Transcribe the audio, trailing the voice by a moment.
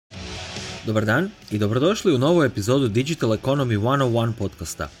Dobar dan i dobrodošli u novu epizodu Digital Economy 101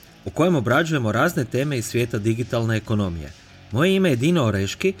 podcasta, u kojem obrađujemo razne teme iz svijeta digitalne ekonomije. Moje ime je Dino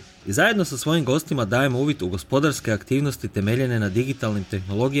Oreški i zajedno sa svojim gostima dajemo uvid u gospodarske aktivnosti temeljene na digitalnim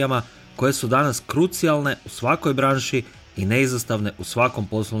tehnologijama koje su danas krucijalne u svakoj branši i neizostavne u svakom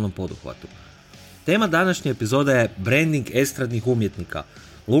poslovnom poduhvatu. Tema današnje epizode je Brending estradnih umjetnika,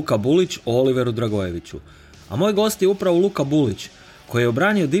 Luka Bulić o Oliveru Dragojeviću. A moj gost je upravo Luka Bulić, koji je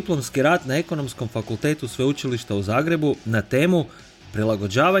obranio diplomski rad na Ekonomskom fakultetu Sveučilišta u Zagrebu na temu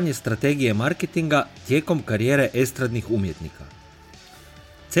prilagođavanje strategije marketinga tijekom karijere estradnih umjetnika.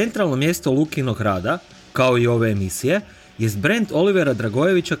 Centralno mjesto Lukinog rada, kao i ove emisije, jest brand Olivera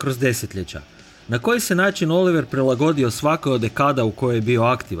Dragojevića kroz desetljeća. Na koji se način Oliver prilagodio svakoj od dekada u kojoj je bio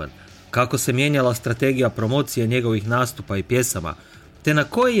aktivan, kako se mijenjala strategija promocije njegovih nastupa i pjesama, te na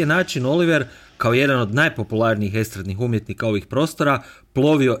koji je način Oliver, kao jedan od najpopularnijih estradnih umjetnika ovih prostora,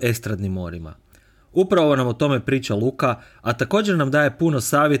 plovio estradnim morima. Upravo nam o tome priča Luka, a također nam daje puno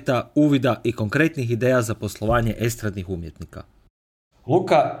savjeta, uvida i konkretnih ideja za poslovanje estradnih umjetnika.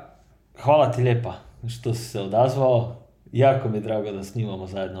 Luka, hvala ti lijepa što si se odazvao. Jako mi je drago da snimamo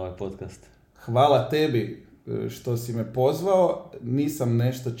zajedno ovaj podcast. Hvala tebi što si me pozvao. Nisam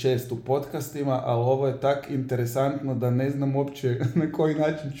nešto čest u podcastima, ali ovo je tak interesantno da ne znam uopće na koji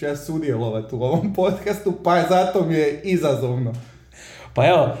način ću ja sudjelovati u ovom podcastu, pa zato mi je izazovno. Pa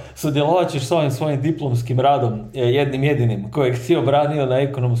evo, sudjelovat ćeš s ovim svojim diplomskim radom, jednim jedinim, kojeg si obranio na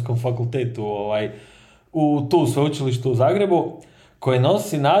Ekonomskom fakultetu u tu sveučilištu u Zagrebu, koji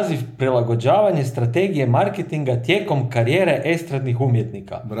nosi naziv Prilagođavanje strategije marketinga tijekom karijere estradnih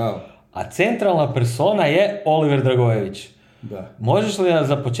umjetnika. Bravo. A centralna persona je Oliver Dragojević. Da. Možeš li nas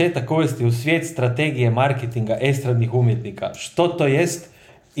za početak uvesti u svijet strategije marketinga estradnih umjetnika? Što to jest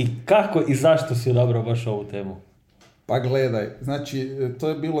i kako i zašto si odabrao baš ovu temu? Pa gledaj, znači to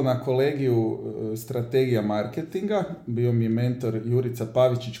je bilo na kolegiju strategija marketinga, bio mi je mentor Jurica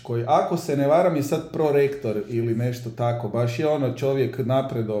Pavičić koji, ako se ne varam, je sad prorektor ili nešto tako, baš je ono čovjek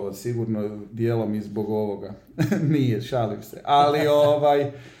napredovao, sigurno dijelom i zbog ovoga. Nije, šalim se, ali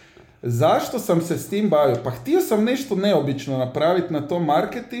zašto sam se s tim bavio? Pa htio sam nešto neobično napraviti na tom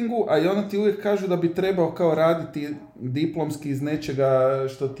marketingu, a i ono ti uvijek kažu da bi trebao kao raditi diplomski iz nečega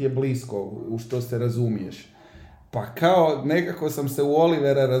što ti je blisko, u što se razumiješ. Pa kao nekako sam se u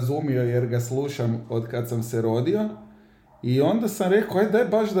Olivera razumio jer ga slušam od kad sam se rodio i onda sam rekao, daj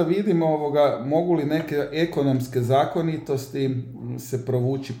baš da vidim mogu li neke ekonomske zakonitosti se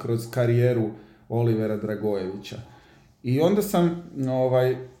provući kroz karijeru Olivera Dragojevića. I onda sam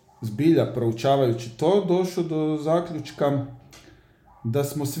zbilja proučavajući to došao do zaključka da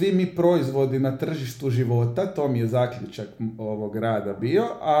smo svi mi proizvodi na tržištu života, to mi je zaključak ovog rada bio,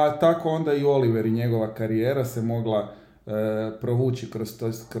 a tako onda i Oliver i njegova karijera se mogla provući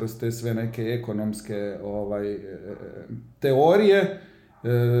kroz te sve neke ekonomske teorije.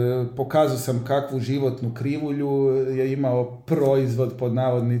 Pokazao sam kakvu životnu krivulju je imao proizvod pod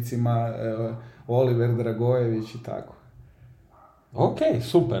navodnicima Oliver Dragojević i tako. Ok,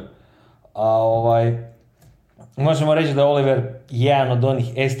 super. Možemo reći da je Oliver jedan od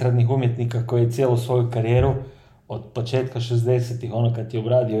onih estradnih umjetnika koji je cijelu svoju karijeru od početka 60-ih, ono kad je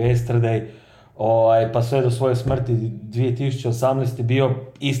obradio estrade, pa sve do svoje smrti 2018. bio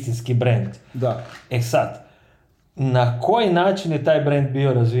istinski brand. Da. Sad, na koji način je taj brand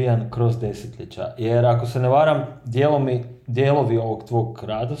bio razvijan kroz desetljeća? Jer ako se ne varam, dijelovi ovog tvog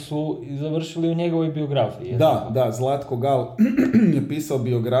rada su završili u njegovoj biografiji. Da, Zlatko Gal je pisao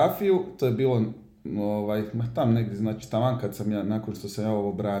biografiju, to je bilo tam negdje, znači taman kad sam ja, nakon što sam ja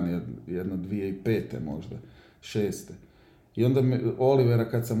ovo branio, 2005. možda, 6. I onda Olivera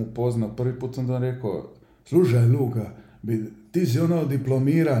kad sam upoznao prvi put, onda on rekao, slušaj Luka, ti si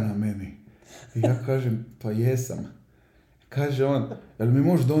diplomira na meni. I ja kažem, pa jesam. Kaže on, jel mi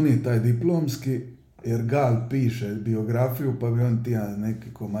možeš donijeti taj diplomski, jer Gal piše biografiju, pa bi on ti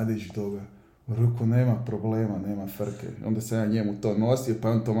neki komadić toga. Rekao, nema problema, nema frke. Onda sam ja njemu to nosio, pa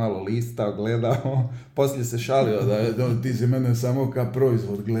on to malo listao, gledao. Poslije se šalio da ti si mene samo ka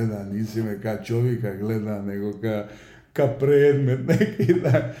proizvod gleda, nisi me ka čovjeka gleda, nego ka predmet neki.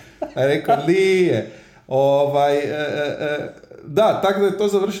 A rekao, nije. Da, tako da je to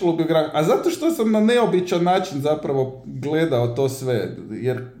završilo u biografiju. A zato što sam na neobičan način zapravo gledao to sve.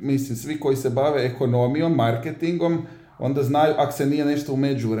 Jer, mislim, svi koji se bave ekonomijom, marketingom, onda znaju, ako se nije nešto u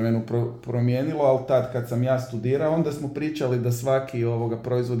međuvremenu promijenilo, ali tad kad sam ja studirao, onda smo pričali da svaki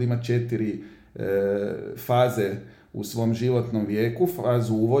proizvod ima 4 faze u svom životnom vijeku,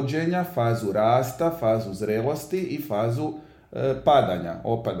 fazu uvođenja, fazu rasta, fazu zrelosti i fazu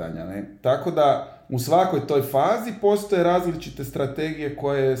opadanja. Ne? Tako da u svakoj toj fazi postoje različite strategije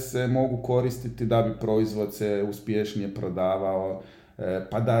koje se mogu koristiti da bi proizvod se uspješnije prodavao,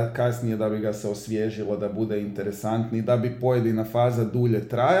 pa da kasnije da bi ga se osvježilo, da bude interesantniji, da bi pojedina faza dulje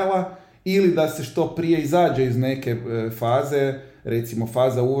trajala ili da se što prije izađe iz neke faze. Recimo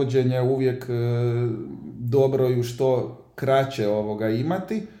faza uvođenja je uvijek dobro ju što kraće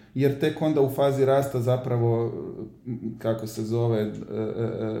imati, jer tek onda u fazi rasta zapravo, kako se zove,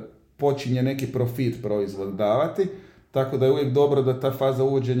 počinje neki profit proizvod davati, tako da je uvijek dobro da ta faza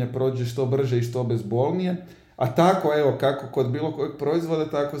uvođenja prođe što brže i što bezbolnije. A tako, evo, kako kod bilo kojeg proizvoda,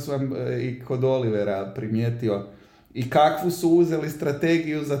 tako sam i kod Olivera primijetio i kakvu su uzeli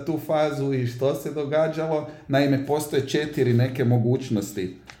strategiju za tu fazu i što se događalo. Naime, postoje 4 neke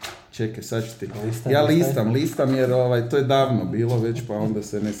mogućnosti. Čekaj, sad ću ti. Ja listam jer to je davno bilo već, pa onda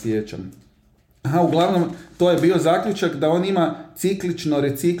se ne sjećam. Uglavnom, to je bio zaključak da on ima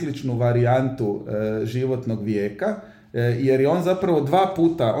ciklično-recikličnu varijantu životnog vijeka, jer je on zapravo 2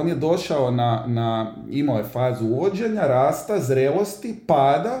 puta, on je došao imao je fazu uvođenja, rasta, zrelosti,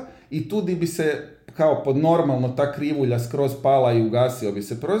 pada i tu di bi se kao pod normalno ta krivulja skroz pala i ugasio bi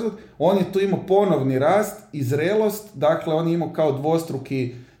se proizvod, on je tu imao ponovni rast i zrelost, dakle on je imao kao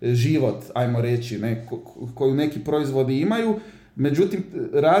dvostruki život, ajmo reći, koju neki proizvodi imaju. Međutim,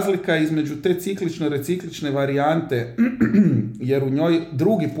 razlika između te ciklično-reciklične varijante, jer u njoj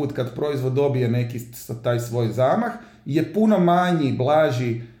drugi put kad proizvod dobije neki taj svoj zamah, je puno manji,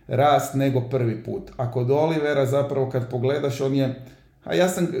 blaži rast nego prvi put. A kod Olivera zapravo kad pogledaš, on je, a ja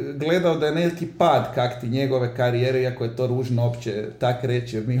sam gledao da je neki pad kakti njegove karijere, iako je to ružno opće tak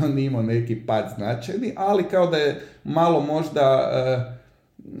reći, jer on nije imao neki pad značajni, ali kao da je malo možda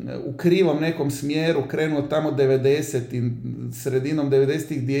u krivom nekom smjeru krenuo tamo 90-ih, sredinom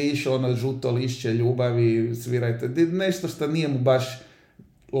 90-ih gdje je išao ono žuto lišće ljubavi, svirajte, nešto što nije mu baš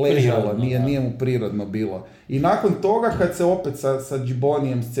ležalo, nije mu prirodno bilo. I nakon toga kad se opet sa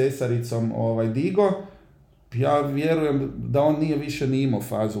Džibonijem, s Cesaricom digo, ja vjerujem da on nije više ni imao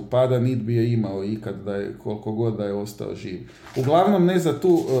fazu pada, niti bi je imao ikad, koliko god da je ostao živ. Uglavnom ne za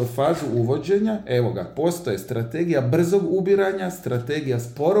tu fazu uvođenja, evo ga, postoje strategija brzog ubiranja, strategija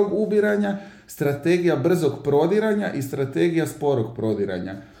sporog ubiranja, strategija brzog prodiranja i strategija sporog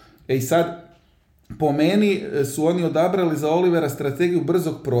prodiranja. I sad, po meni su oni odabrali za Olivera strategiju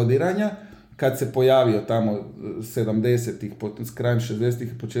brzog prodiranja, kad se pojavio tamo 70-ih, s krajem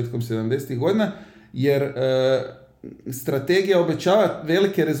 60-ih i početkom 70-ih godina, jer strategija obećava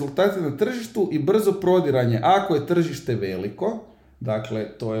velike rezultate na tržištu i brzo prodiranje. Ako je tržište veliko, dakle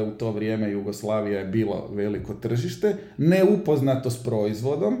to je u to vrijeme Jugoslavija je bilo veliko tržište, neupoznato s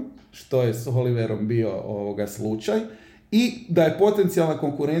proizvodom, što je s Oliverom bio slučaj, i da je potencijalna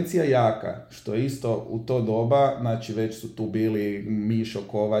konkurencija jaka, što je isto u to doba, znači već su tu bili Mišo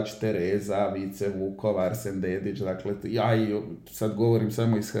Kovač, Tereza, Vice Vukov, Arsen Dedić, dakle ja i sad govorim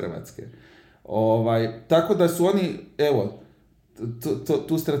samo iz Hrvatske. Tako da su oni, evo,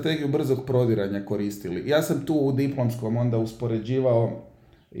 tu strategiju brzog prodiranja koristili. Ja sam tu u diplomskom onda uspoređivao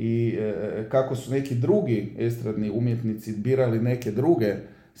i kako su neki drugi estradni umjetnici birali neke druge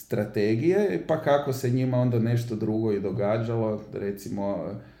strategije, pa kako se njima onda nešto drugo i događalo. Recimo,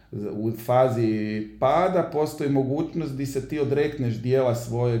 u fazi pada postoji mogućnost da se ti odrekneš dijela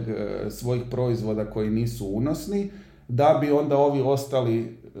svojih proizvoda koji nisu unosni, da bi onda ovi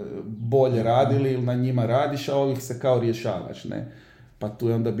ostali bolje radili ili na njima radiš, a ovih se kao rješavaš, ne? Pa tu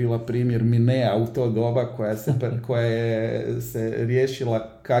je onda bila primjer Minea u to doba koja je se riješila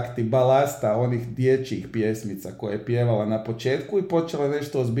kakti balasta onih dječjih pjesmica koje je pjevala na početku i počela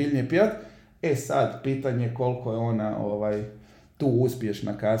nešto ozbiljnije pjevati. Sad, pitanje koliko je ona tu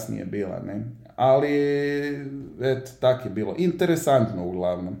uspješna kasnije bila, ne? Ali, eto, tak je bilo. Interesantno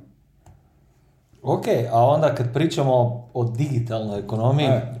uglavnom. Ok, a onda kad pričamo o digitalnoj ekonomiji,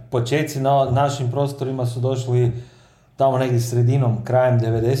 početci na našim prostorima su došli tamo negdje sredinom, krajem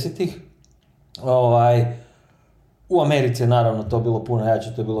 90-ih. U Americi je naravno to bilo puno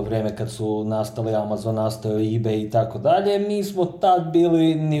jače, to je bilo vrijeme kad su nastali Amazon, nastao eBay i tako dalje. Mi smo tad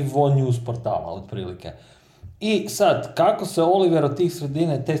bili nivo news portala, otprilike. I sad, kako se Oliver od te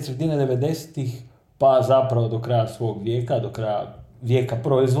sredine 90-ih, pa zapravo do kraja svog vijeka, do kraja vijeka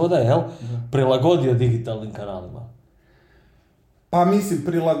proizvoda, prilagodio digitalnim kanalima? Pa mislim,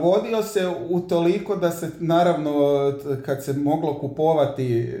 prilagodio se utoliko da se, naravno, kad se moglo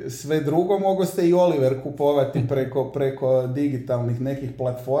kupovati sve drugo, mogo se i Oliver kupovati preko digitalnih nekih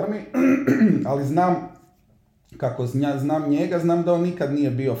platformi, ali znam kako znam njega, znam da on nikad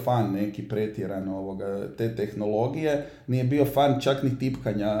nije bio fan neki pretjeran te tehnologije, nije bio fan čak ni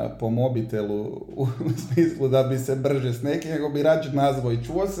tipkanja po mobitelu u smislu da bi se brže s nekim, nego bi rađe nazvao i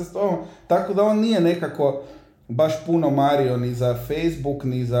čuo se s tom, tako da on nije nekako baš puno mario ni za Facebook,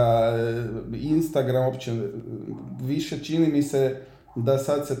 ni za Instagram, uopće više čini mi se da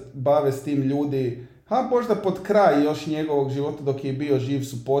sad se bave s tim ljudi, možda pod kraj još njegovog života dok je bio živ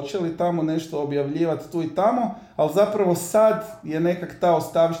su počeli tamo nešto objavljivati tu i tamo, ali zapravo sad je nekak ta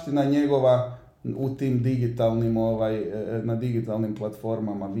ostavština njegova u tim digitalnim, na digitalnim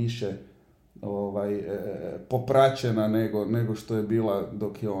platformama više popraćena nego što je bila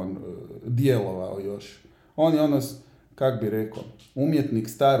dok je on djelovao još. On je kak bi rekao, umjetnik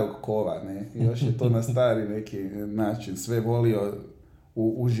starog kova, ne? Još je to na stari neki način, sve volio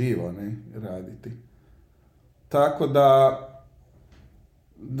uživo, ne, raditi. Tako da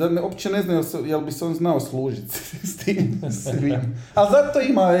uopće ne znam jel bi se on znao služiti s tim svim. Ali zato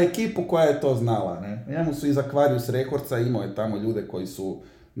ima ekipu koja je to znala, ne? Njemu su iz Aquarius Recordsa, imao je tamo ljude koji su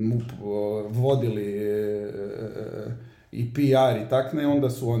mu vodili i PR i tak ne, onda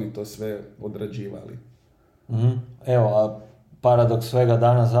su oni to sve odrađivali. Mm-hmm. Evo, a paradoks svega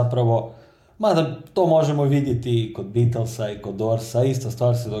dana zapravo, mada to možemo vidjeti i kod Beatlesa i kod Doorsa, ista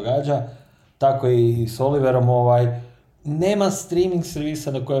stvar se događa, tako i s Oliverom, nema streaming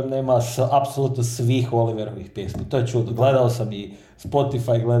servisa na kojem nema apsolutno svih Oliverovih pjesmi. To je čudo. Gledao sam i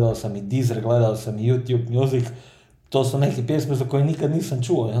Spotify, gledao sam i Deezer, gledao sam i YouTube Music. To su neke pjesme za koje nikad nisam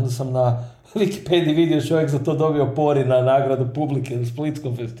čuo. I onda sam na Wikipediji vidio čovjek za to dobio pori na nagradu publike na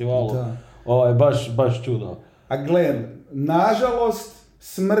Splitskom festivalu. Baš čudo. A gled, nažalost,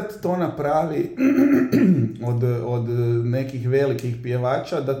 smrt to napravi od nekih velikih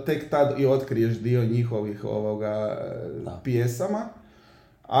pjevača da tek tad i otkriješ dio njihovih pjesama,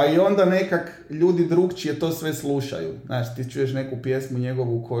 a i onda nekak ljudi drugčije to sve slušaju. Znaš, ti čuješ neku pjesmu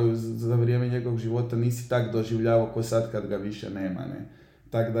njegovu koju za vrijeme njegovog života nisi tak doživljavao ko sad kad ga više nema, ne.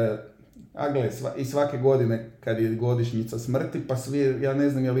 Tako da, i svake godine kad je godišnjica smrti, pa svi, ja ne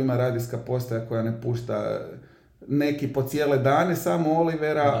znam je li ima radijska postaja koja ne pušta neki po cijele dane, samo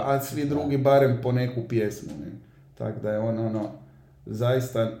Olivera, a svi drugi barem po neku pjesmu. Tako da je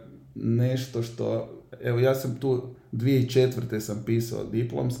zaista nešto što, evo ja sam tu 2004. sam pisao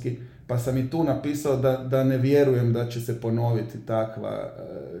diplomski, pa sam i tu napisao da ne vjerujem da će se ponoviti takva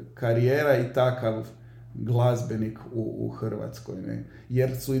karijera i takav glazbenik u Hrvatskoj. Ne?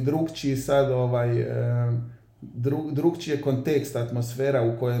 Jer su i drugčiji sad drugčiji je kontekst, atmosfera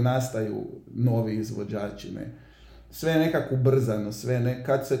u kojoj nastaju novi izvođači. Ne? Sve je nekako ubrzano,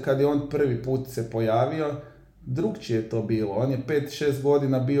 kad je on prvi put se pojavio, drugčije je to bilo. On je 5-6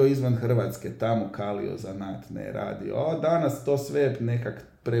 godina bio izvan Hrvatske, tamo kalio zanat, ne radio. A danas to sve nekak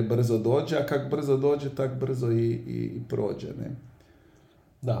prebrzo dođe, a kak brzo dođe, tak brzo i prođe. Ne?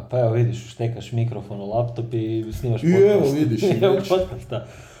 Da, pa evo vidiš, štekaš mikrofon u laptop i snimaš podcast. I evo vidiš. Podcasta.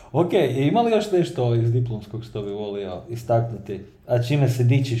 Ok, ima li još nešto iz diplomskog što bi volio istaknuti? A čime se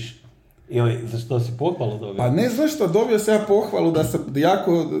dičiš? Ili za što si pohvalu dobio? Pa ne znaš što, dobio sam ja pohvalu da sam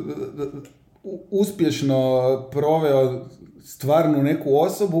jako uspješno proveo stvarnu neku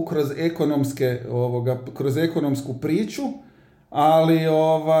osobu kroz ekonomsku priču, ali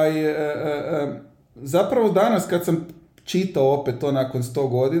zapravo danas kad sam čitao opet to nakon 100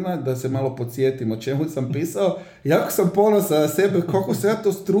 godina, da se malo podsjetim o čemu sam pisao, jako sam ponosan na sebe koliko sam ja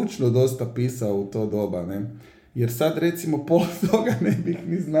to stručno dosta pisao u to doba, ne? Jer sad recimo pola toga ne bih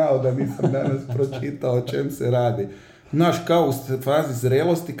ni znao da nisam danas pročitao o čem se radi. Znaš, kao u fazi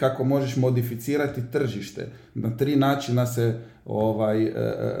zrelosti kako možeš modificirati tržište. Na 3 načina se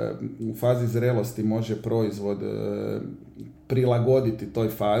u fazi zrelosti može proizvod prilagoditi toj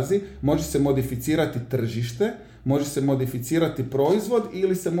fazi. Može se modificirati tržište, može se modificirati proizvod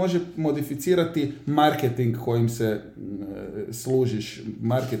ili se može modificirati marketing kojim se služiš,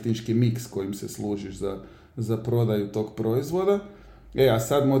 marketinški miks kojim se služiš za prodaju tog proizvoda. A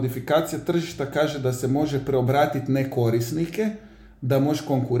sad modifikacija tržišta kaže da se može preobratiti nekorisnike, da može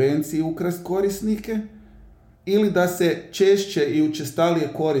konkurenciji ukrasti korisnike ili da se češće i učestalije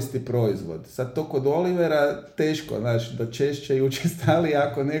koristi proizvod. Sad to kod Olivera teško, znaš, da češće i učestalije,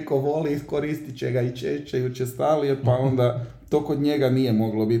 ako neko voli koristit će ga i češće i učestalije, pa onda to kod njega nije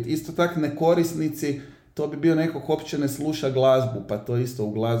moglo biti. Isto tako nekorisnici, to bi bio neko ko uopće ne sluša glazbu, pa to isto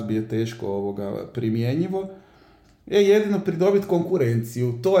u glazbi je teško primjenjivo. Jedino pridobiti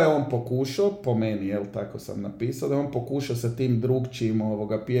konkurenciju, to je on pokušao, po meni, tako sam napisao, da je on pokušao sa tim drugčijim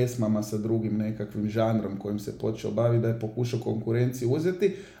pjesmama, sa drugim nekakvim žanrom kojim se počeo baviti, da je pokušao konkurenciju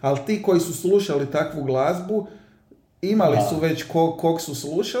uzeti, ali ti koji su slušali takvu glazbu, imali su već kog su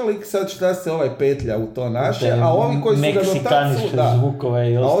slušali, sad šta se ovaj petlja u to naše, a ovi koji su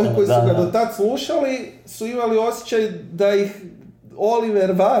ga do tad slušali su imali osjećaj da ih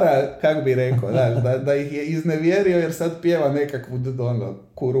Oliver vara, kako bi rekao, da ih je iznevjerio jer sad pjeva nekakvu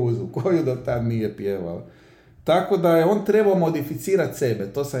kuruzu koju do tad nije pjevao. Tako da je on trebao modificirati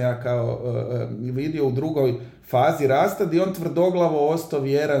sebe, to sam ja kao vidio u drugoj fazi rasta, gdje on tvrdoglavo ostao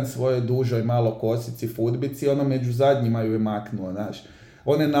vjeran svojoj dužoj malo kosici, fudbici, ono među zadnjima ju je maknuo, znaš.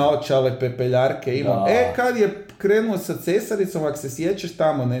 One naočale pepeljarke imao. Kad je krenuo sa Cesaricom, ako se sjećaš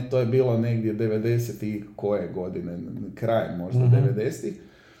tamo, ne, to je bilo negdje 90 i koje godine, krajem možda 90-ih.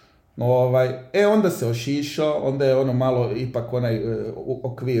 Onda se ošišao, onda je ono malo ipak onaj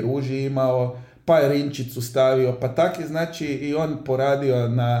okvir ruži imao, pa je rinčicu stavio, pa tak je znači i on poradio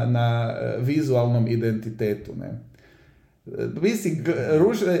na vizualnom identitetu, ne. Mislim,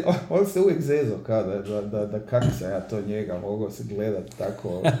 ruže, on se uvijek zezo kao da kako sam ja to njega mogao se gledati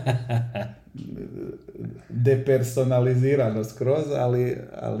tako depersonalizirano skroz,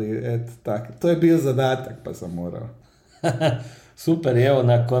 ali eto tako. To je bio zadatak pa sam morao. Super, evo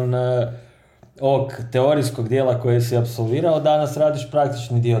nakon ovog teorijskog dijela koje si apsolvirao, danas radiš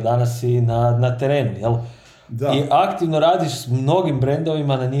praktični dio, danas si na terenu, jel? Da. I aktivno radiš s mnogim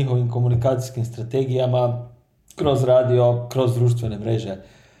brendovima na njihovim komunikacijskim strategijama, kroz radio, kroz društvene mreže.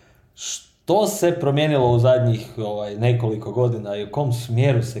 Što se promijenilo u zadnjih nekoliko godina i u kom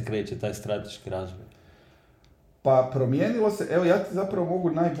smjeru se kreće taj strateški razvoj? Pa promijenilo se, evo ja ti zapravo mogu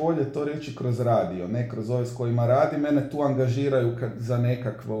najbolje to reći kroz radio, ne kroz ove s kojima radi, mene tu angažiraju za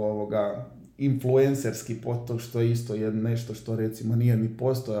nekakvo influencerski potom, što je isto nešto što recimo nije ni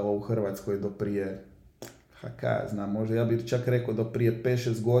postojalo u Hrvatskoj do prije, znam, možda ja bih čak rekao do prije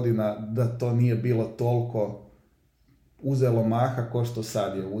 5-6 godina da to nije bilo toliko uzelo maha ko što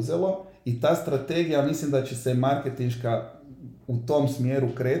sad je uzelo. I ta strategija, mislim da će se marketinška u tom smjeru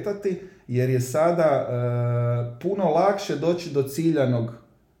kretati, jer je sada puno lakše doći do ciljanog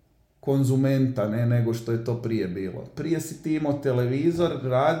konzumenta nego što je to prije bilo. Prije si ti imao televizor,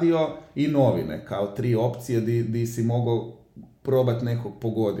 radio i novine, kao 3 opcije di si mogao probati nekog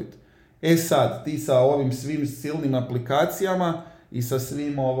pogoditi. Sad, ti sa ovim svim silnim aplikacijama i sa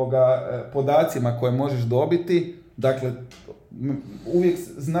svim podacima koje možeš dobiti, dakle, uvijek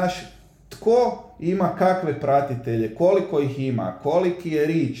znaš tko ima kakve pratitelje, koliko ih ima, koliki je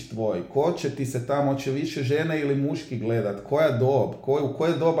reach tvoj, ko će ti se tamo, će više žene ili muški gledat, koja dob, u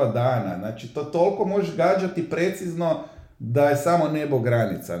koje doba dana. Znači, to toliko možeš gađati precizno da je samo nebo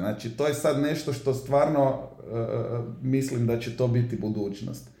granica. Znači, to je sad nešto što stvarno mislim da će to biti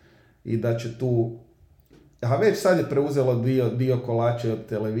budućnost. I da će tu, već sad je preuzelo dio kolača od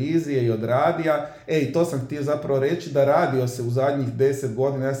televizije i od radija. To sam htio zapravo reći da radio se u zadnjih 10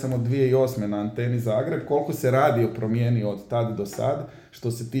 godina, ja sam od 2008. na Anteni Zagreb, koliko se radio promijenio od tad do sad,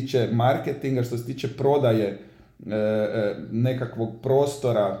 što se tiče marketinga, što se tiče prodaje nekakvog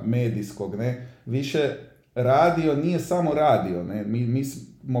prostora medijskog, ne, više radio nije samo radio, ne, mi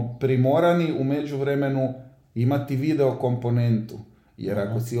smo primorani u međuvremenu imati video komponentu, jer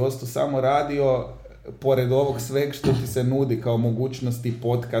ako si ostao samo radio, pored ovog sveg što ti se nudi kao mogućnosti,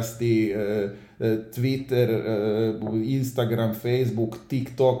 podcasti, Twitter, Instagram, Facebook,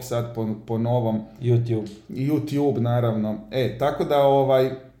 TikTok, sad po novom. YouTube, naravno. Tako da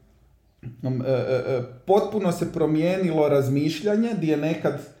potpuno se promijenilo razmišljanje, gdje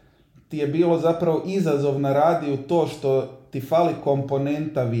nekad ti je bilo zapravo izazov na radiju to što ti fali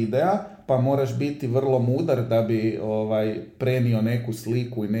komponenta videa, pa moraš biti vrlo mudar da bi prenio neku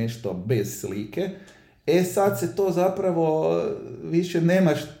sliku i nešto bez slike. Sad se to zapravo više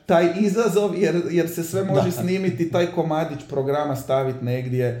nemaš taj izazov jer se sve može snimiti, taj komadić programa staviti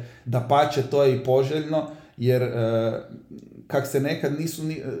negdje, dapače to je i poželjno, jer kak se nekad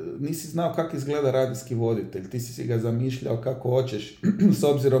nisi znao kako izgleda radijski voditelj, ti si ga zamišljao kako hoćeš s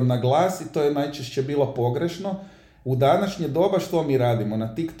obzirom na glas i to je najčešće bilo pogrešno. U današnje doba što mi radimo?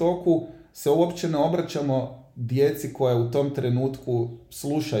 Na TikToku se uopće ne obraćamo djeci koja u tom trenutku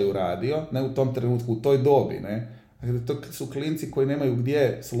slušaju radio, ne u tom trenutku, u toj dobi, ne. To su klinci koji nemaju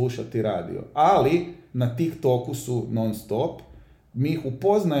gdje slušati radio. Ali na TikToku su non stop, mi ih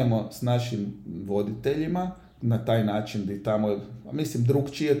upoznajemo s našim voditeljima na taj način da tamo, mislim,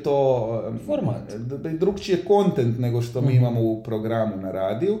 drugčije to format, drugčije content nego što mi imamo u programu na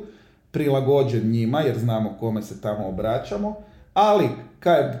radiju, prilagođen njima jer znamo kome se tamo obraćamo, ali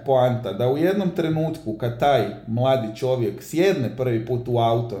kaj je poanta? Da u jednom trenutku kad taj mladi čovjek sjedne prvi put u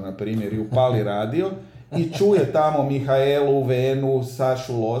auto, na primjer, i upali radio i čuje tamo Mihaelu, Venu,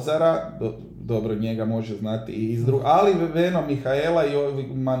 Sašu Lozara, dobro njega može znati i ali Veno, Mihaela i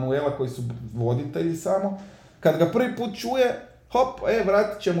Manuela koji su voditelji samo, kad ga prvi put čuje, hop,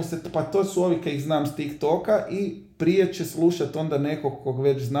 vratit će mu se, pa to su ovi kaj ih znam s TikToka i prije će slušati onda nekog kog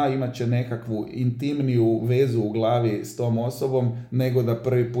već zna, imat će nekakvu intimniju vezu u glavi s tom osobom, nego da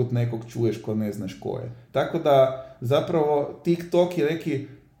prvi put nekog čuješ ko ne znaš ko je. Tako da zapravo TikTok je neki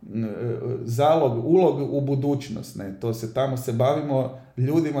ulog u budućnost, ne? Tamo se bavimo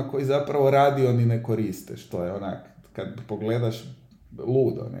ljudima koji zapravo radio ni ne koriste, što je onak, kad pogledaš,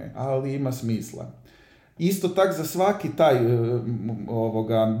 ludo, ne? Ali ima smisla. Isto tak za svaki taj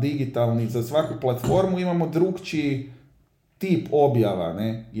digitalni, za svaku platformu imamo drugčiji tip objava,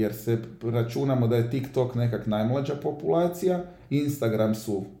 ne? Jer se računamo da je TikTok nekak najmlađa populacija, Instagram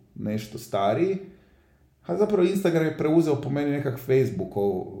su nešto stariji, a zapravo Instagram je preuzeo po meni nekak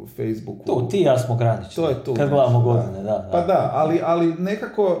Facebooku. Tu, ti i ja smo granični. To je tu. Kad gledamo godine, da. Pa da, ali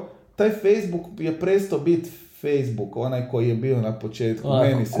nekako taj Facebook je prestao biti Facebook, onaj koji je bio na početku,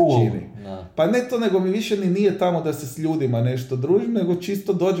 meni se čini. Da. Pa ne to, nego mi više ni nije tamo da se s ljudima nešto družim, nego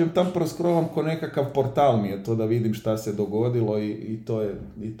čisto dođem tam, proskrovam ko nekakav portal mi je to da vidim šta se dogodilo i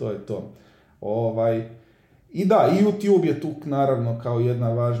to je to. I da, i YouTube je tu naravno kao jedna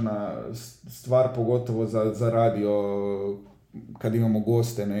važna stvar, pogotovo za radio, kad imamo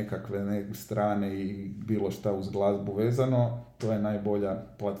goste nekakve strane i bilo šta uz glazbu vezano, to je najbolja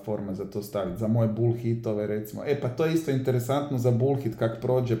platforma za to staviti. Za moje bullhitove recimo. Pa to je isto interesantno za bullhit, kak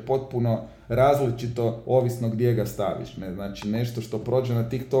prođe potpuno različito, ovisno gdje ga staviš. Ne? Znači nešto što prođe na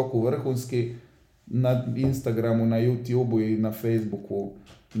TikToku vrhunski, na Instagramu, na YouTubeu i na Facebooku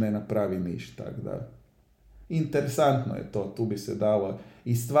ne napravi ništa. Da. Interesantno je to, tu bi se dalo.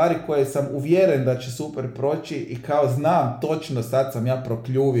 I stvari koje sam uvjeren da će super proći i kao znam točno, sad sam ja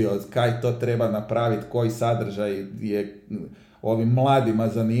prokljuvio kaj to treba napraviti, koji sadržaj je ovim mladima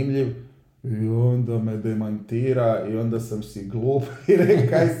zanimljiv, i onda me demantira i onda sam si glup i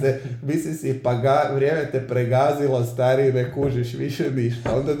rekaj se, misli si, vrijeme te pregazilo, stari, ne kužiš više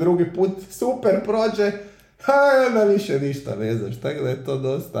ništa. Onda drugi put super prođe, onda više ništa ne znaš. Tako da je to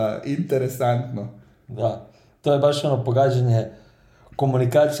dosta interesantno. Da, to je baš pogađanje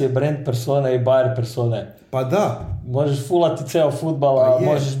komunikacije brand persone i buyer persone. Pa da. Možeš fulati ceo fudbal, a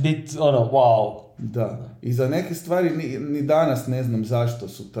možeš biti wow. Da. I za neke stvari ni danas ne znam zašto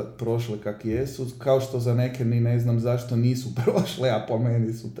su prošle kak jesu, kao što za neke ni ne znam zašto nisu prošle, a po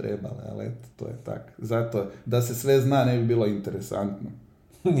meni su trebale, ali eto, to je tak. Zato da se sve zna ne bi bilo interesantno.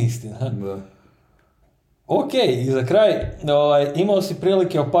 Istina. Da. Ok, i za kraj, imao si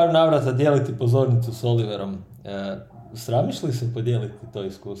prilike o par navrata dijeliti pozornicu s Oliverom. Sramiš li se podijeliti to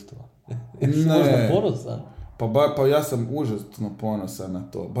iskustvo? Jesi možda ponosan? Pa ja sam užasno ponosan na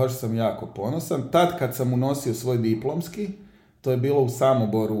to. Baš sam jako ponosan. Tad kad sam unosio svoj diplomski, to je bilo u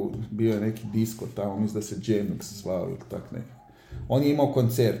Samoboru, bio je neki disko tamo, mislim da se Džemix zvao ili tak nekako. On je imao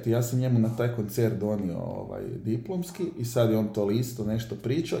koncert i ja sam njemu na taj koncert donio diplomski i sad je on to isto nešto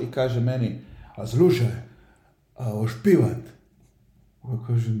pričao i kaže meni, a slušaj, a ošpivat? Ja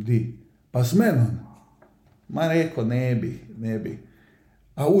kažem, di? Pa s menom. Ma rekao, ne bi.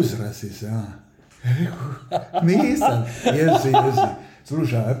 A uzrasi se, a? Rekao, nisam. Jezi.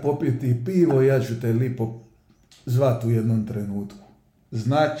 Slušaj, aj popiti pivo, ja ću te lipo zvat u jednom trenutku.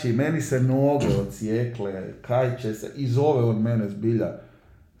 Znači, meni se noge odsjekle, kaj će se, i zove on mene zbilja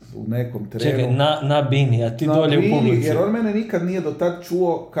u nekom trenu. Čekaj, na bini, a ti dolje u publici. Jer on mene nikad nije do tad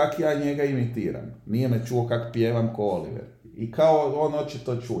čuo kak ja njega imitiram. Nije me čuo kak pjevam ko Oliver. I kao on hoće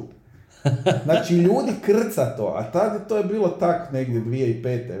to čuti. Znači, ljudi krca to, a tada to je bilo tak negdje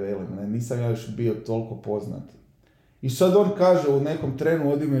 2005. velim, nisam ja još bio toliko poznat. I sad on kaže u nekom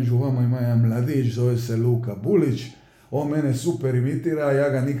trenu, odi među vama ima jedan mladić, zove se Luka Bulić, on mene super imitira, a ja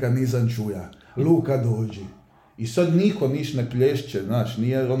ga nikad nisam čuja. Luka, dođi. I sad niko niš ne plješće, znači,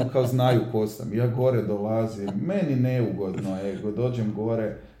 nije ono kao znaju ko sam. Ja gore dolazim, meni neugodno, dođem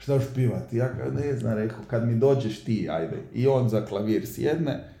gore, šta špivati? Ja ne znam, rekao, kad mi dođeš ti, ajde. I on za klavir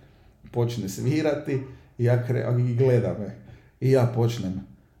sjedne, počne svirati i gleda me. I ja počnem.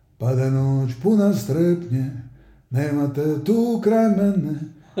 Pada noć puna strepnje, nema te tu kraj mene,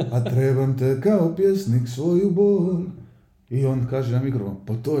 a trebam te kao pjesnik svoju bol. I on kaže na mikrofon,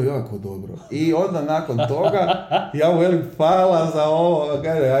 pa to je jako dobro. I onda nakon toga, ja mu velim, hvala za ovo,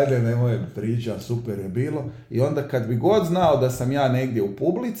 ajde, nemoj priča, super je bilo. I onda kad bi god znao da sam ja negdje u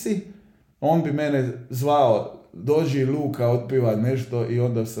publici, on bi mene zvao, dođi Luka, otpiva nešto, i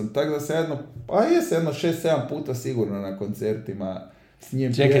onda sam, tako da se jedno 6-7 puta sigurno na koncertima s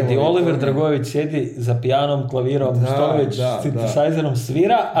njim. Čekaj, ti Oliver Dragojević sjedi za pijanom, klavirom, Stolović, synthesizerom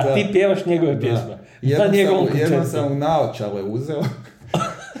svira, a ti pjevaš njegove pjesme. Jednom sam mu naočale uzeo,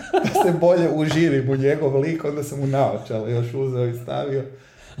 da se bolje uživim u njegov lik, onda sam mu naočale još uzeo i stavio.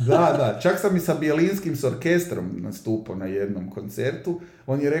 Da, čak sam i sa Bijelinskim s orkestrom nastupao na jednom koncertu.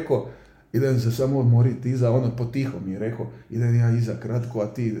 On je rekao, idem se samo odmoriti iza, ono potiho mi je rekao, idem ja iza kratko, a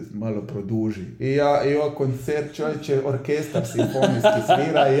ti malo produži. I koncert, čovječe, orkestar simfonijski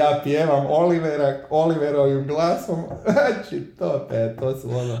svira i ja pjevam Oliverovim glasom. Znači, to su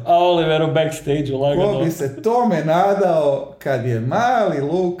ono... A Oliver u backstage-u lagano. Ko bi se tome nadao kad je mali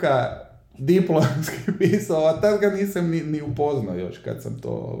Luka diplomski pisao, a tad ga nisam ni upoznao još kad sam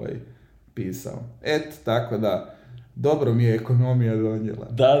to pisao. Eto, tako da, dobro mi je ekonomija donijela.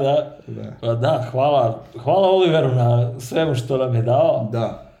 Da, hvala Oliveru na svemu što nam je dao.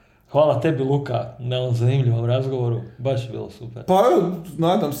 Da. Hvala tebi, Luka, na ovom zanimljivom razgovoru. Baš je bilo super. Pa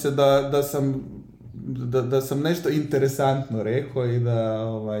nadam se da sam nešto interesantno rekao i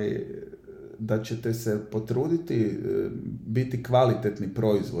da ćete se potruditi biti kvalitetni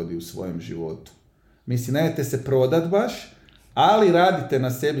proizvodi u svojem životu. Mislim, nemojte se prodat baš, ali radite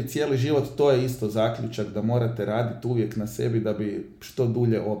na sebi cijeli život, to je isto zaključak da morate raditi uvijek na sebi da bi što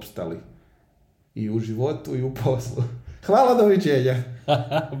dulje opstali. I u životu i u poslu. Hvala, doviđenja.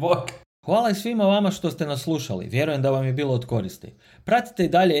 Bok. Hvala i svima vama što ste nas slušali, vjerujem da vam je bilo od koristi. Pratite i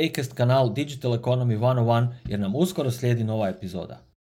dalje Acast kanal Digital Economy 101 jer nam uskoro slijedi nova epizoda.